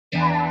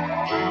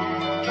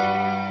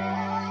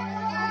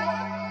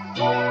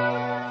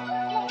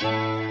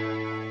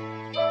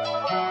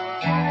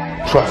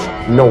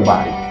Trust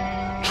nobody.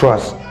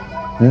 Trust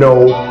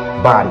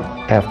nobody.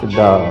 After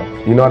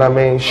dog. You know what I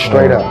mean?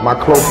 Straight up. My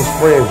closest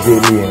friends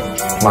did me in.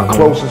 My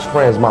closest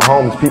friends, my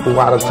homies, people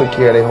I done took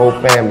care of their whole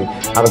family.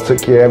 I done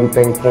took care of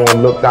everything for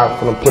them, looked out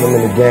for them, put them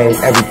in the game,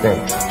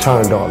 everything.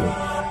 Turned on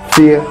me.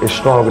 Fear is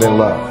stronger than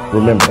love.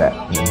 Remember that.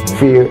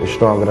 Fear is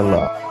stronger than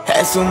love.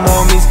 Had some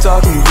homies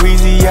talking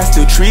greasy, I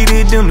still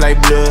treated them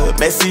like blood.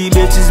 Messy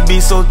bitches be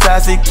so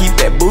toxic, keep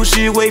that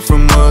bullshit away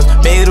from us.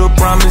 Made a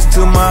promise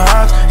to my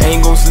house,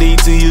 ain't gon' sleep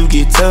till you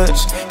get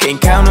touched.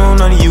 Can't count on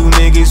none of you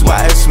niggas,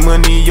 why it's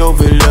money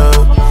over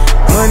love.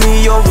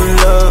 Money over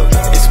love,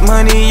 it's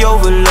money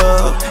over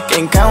love.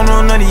 Can't count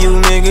on none of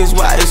you niggas,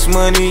 why it's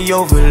money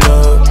over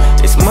love.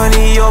 It's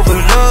money over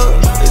love,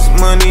 it's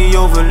money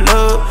over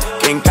love.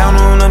 Can't count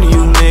on none of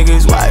you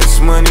niggas, why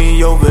it's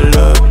money over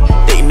love.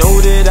 They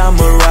know that I'm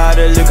a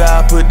rider, look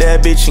how I put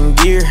that bitch in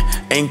gear.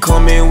 Ain't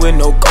coming with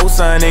no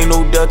cosign, ain't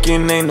no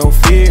ducking, ain't no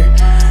fear.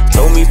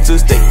 Told me to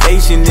stay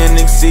patient and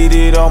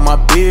exceeded all my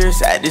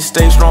peers. Had to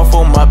stay strong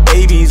for my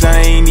babies, I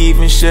ain't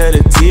even shed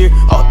a tear.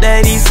 All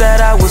that he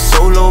said I was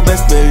solo,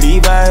 best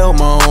believe I held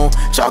my own.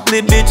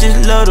 Chocolate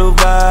bitches love the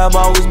vibe,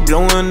 always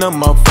blowing up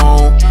my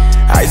phone.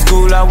 High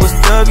school I was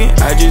thugging,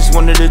 I just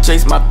wanted to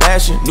chase my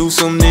passion. Knew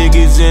some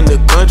niggas in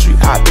the country,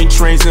 hopping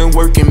trains and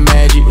working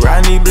magic.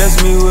 Rodney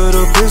blessed me with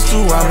a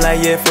pistol, I'm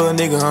like yeah for a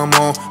nigga I'm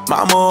on.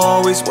 Mama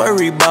always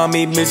worry about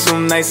me, bitch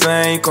some nights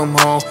I ain't come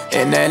home.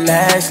 And that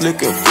last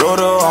look in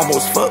Florida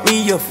almost fucked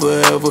me up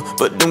forever.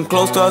 But them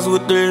close stars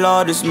with the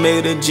law just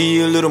made a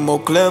G a little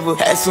more clever.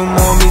 Had some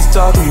homies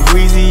talking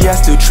greasy, I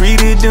still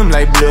treated them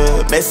like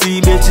blood. Messy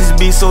bitches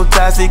be so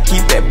toxic,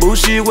 keep that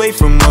bullshit away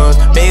from us.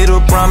 Made a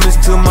promise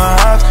to my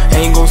house,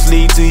 ain't gon'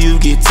 sleep till you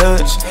get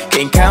touched.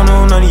 Can't count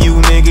on none of you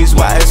niggas,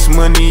 why it's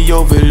money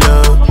over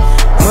love.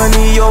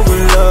 Money over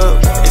love,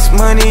 it's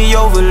money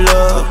over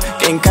love.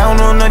 Can't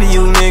count on none of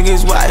you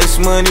niggas, why it's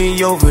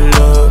money over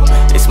love.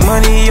 It's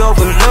money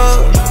over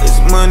love, it's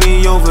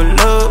money over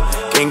love.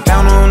 Can't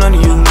count on none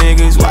of you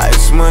niggas, why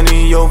it's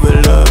money over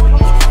love.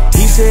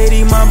 He said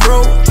he my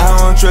bro, I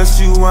don't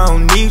trust you, I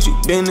don't need you.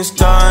 Been a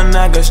star and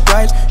I got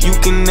stripes, you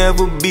can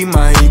never be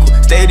my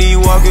equal. Steady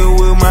walking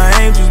with my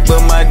angels,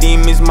 but my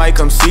demons might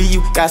come see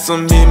you. Got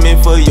some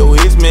hitmen for your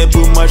hits, man,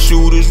 put my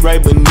shooters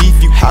right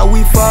beneath you. How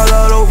we fall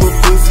out over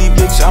pussy,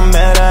 bitch, I'm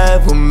mad I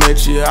ever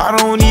met you. I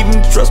don't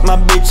even trust my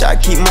bitch, I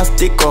keep my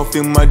stick off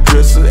in my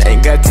dresser.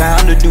 Ain't got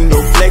time to do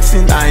no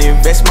flexing, I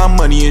invest my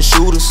money in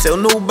shooters. Tell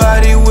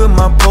nobody with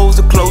my pose,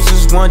 the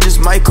closest one just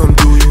might come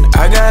do you.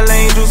 I got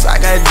angels, I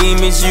got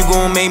demons, you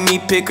gon' make me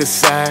pick a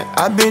side.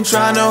 I've been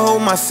trying to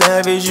hold my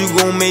savage, you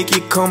gon' make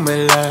it come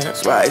alive.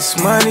 That's why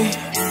it's money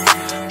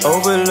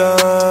over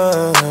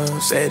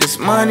love. Said it's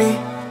money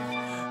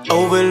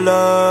over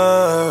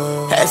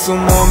love. Had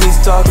some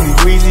homies talking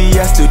greasy,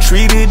 I still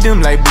treated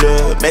them like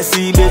blood.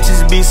 Messy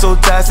bitches be so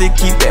toxic,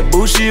 keep that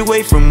bullshit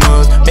away from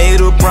us.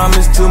 Made a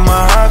promise to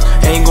my house,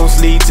 ain't gon'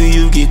 sleep till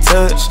you get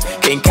touched.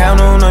 Can't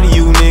count on none of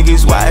you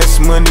niggas, why it's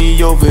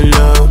money over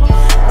love.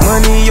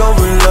 Money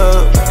over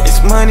love,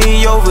 it's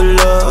money over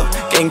love.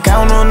 Can't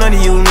count on none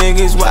of you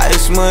niggas, why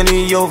it's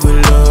money over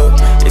love.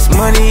 It's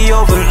money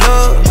over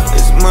love,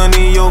 it's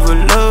money over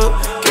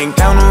love. Can't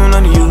count on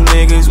none of you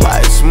niggas, why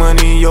it's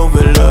money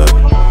over love.